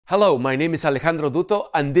Hello, my name is Alejandro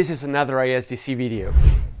and this is another ISDC video.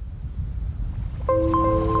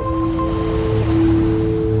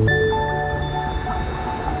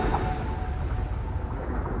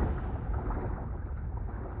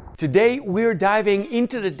 Today we're diving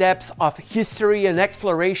into the depths of history and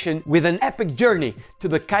exploration with an epic journey to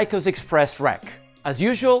the Caicos Express wreck. As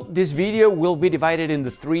usual, this video will be divided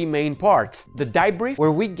into three main parts. The dive brief,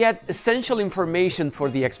 where we get essential information for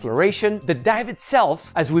the exploration, the dive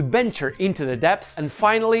itself as we venture into the depths, and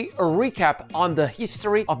finally a recap on the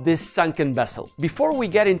history of this sunken vessel. Before we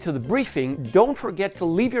get into the briefing, don't forget to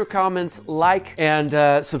leave your comments, like,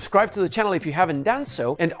 and subscribe to the channel if you haven't done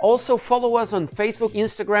so, and also follow us on Facebook,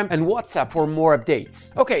 Instagram, and WhatsApp for more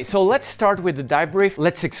updates. Okay, so let's start with the dive brief.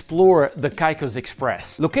 Let's explore the Caicos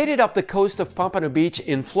Express. Located off the coast of Pompano Beach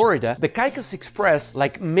in Florida, the Caicos Express,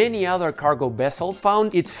 like many other cargo vessels,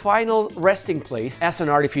 found its final resting place as an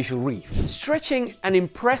artificial reef. Stretching an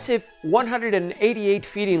impressive 188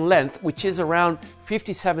 feet in length, which is around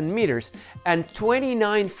 57 meters, and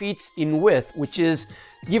 29 feet in width, which is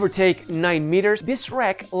give or take 9 meters, this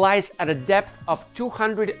wreck lies at a depth of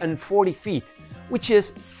 240 feet, which is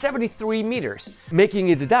 73 meters, making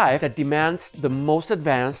it a dive that demands the most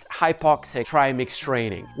advanced hypoxic trimix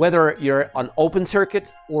training, whether you're on open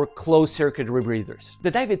circuit or closed circuit rebreathers.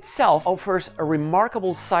 The dive itself offers a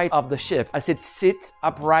remarkable sight of the ship as it sits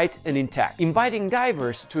upright and intact, inviting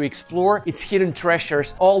divers to explore its hidden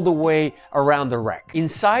treasures all the way around the wreck.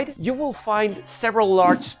 Inside, you will find several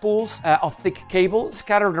large spools of thick cable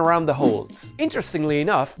scattered around the holds. Interestingly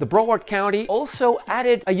enough, the Broward County also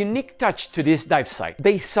added a unique touch to this dive site.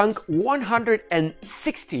 They sunk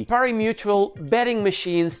 160 pari-mutual bedding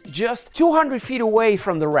machines just 200 feet away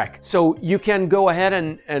from the wreck. So you can go ahead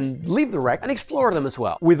and leave the wreck and explore them as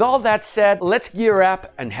well. With all that said, let's gear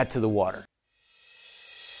up and head to the water.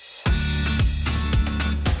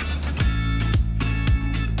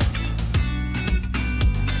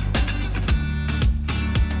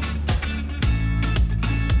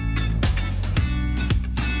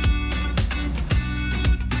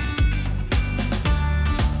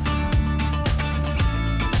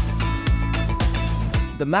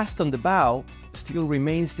 The mast on the bow still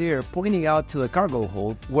remains there, pointing out to the cargo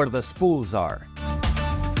hold where the spools are.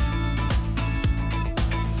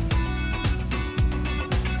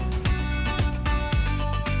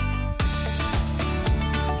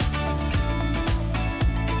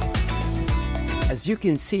 As you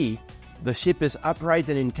can see, the ship is upright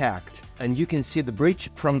and intact, and you can see the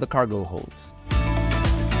bridge from the cargo holds.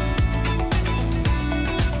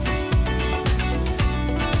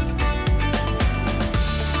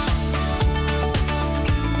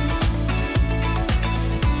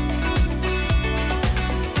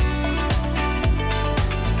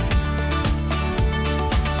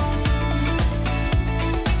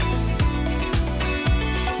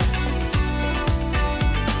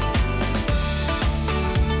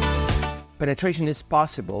 Penetration is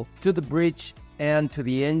possible to the bridge and to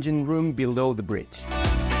the engine room below the bridge.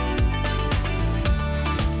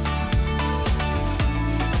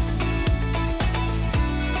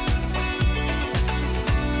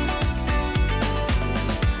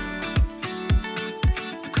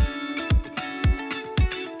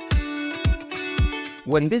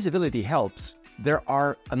 When visibility helps, there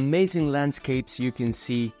are amazing landscapes you can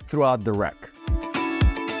see throughout the wreck.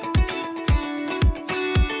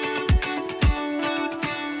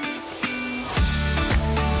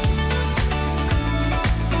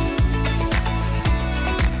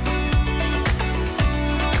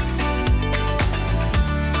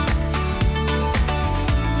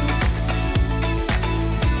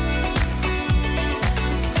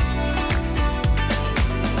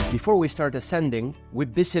 Before we start ascending, we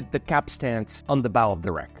visit the capstans on the bow of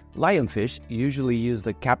the wreck. Lionfish usually use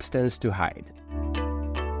the capstans to hide.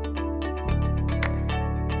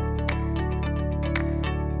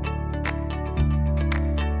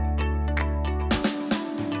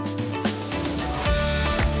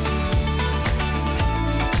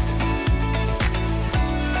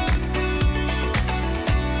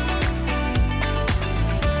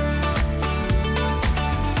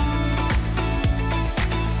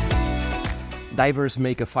 Divers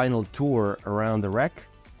make a final tour around the wreck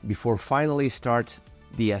before finally start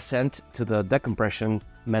the ascent to the decompression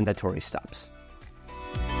mandatory stops.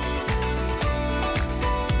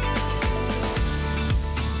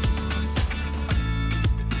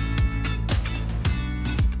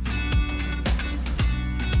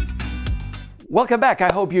 Welcome back.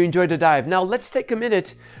 I hope you enjoyed the dive. Now let's take a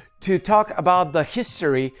minute to talk about the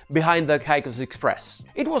history behind the Caicos Express.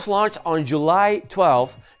 It was launched on July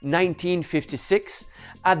 12, 1956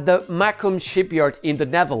 at the Macum shipyard in the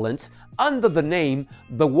Netherlands under the name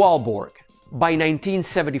the Walborg. By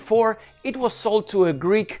 1974, it was sold to a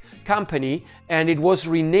Greek company and it was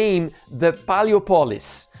renamed the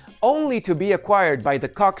Paleopolis, only to be acquired by the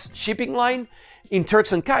Cox shipping line in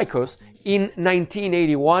Turks and Caicos in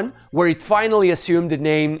 1981, where it finally assumed the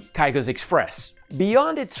name Caicos Express.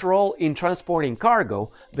 Beyond its role in transporting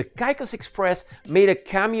cargo, the Caicos Express made a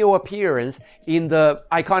cameo appearance in the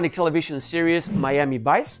iconic television series Miami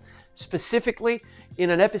Vice, specifically in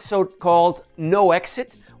an episode called No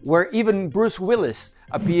Exit, where even Bruce Willis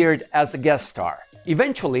appeared as a guest star.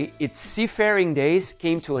 Eventually, its seafaring days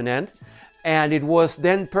came to an end, and it was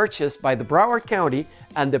then purchased by the Broward County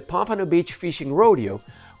and the Pompano Beach Fishing Rodeo,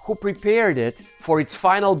 who prepared it for its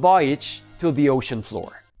final voyage to the ocean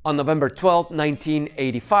floor. On November 12,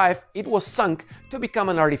 1985, it was sunk to become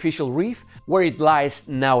an artificial reef where it lies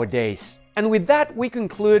nowadays. And with that, we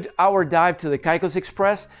conclude our dive to the Caicos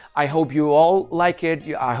Express. I hope you all like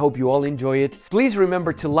it. I hope you all enjoy it. Please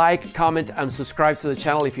remember to like, comment, and subscribe to the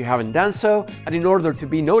channel if you haven't done so, and in order to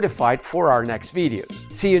be notified for our next videos.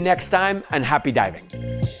 See you next time, and happy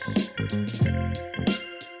diving!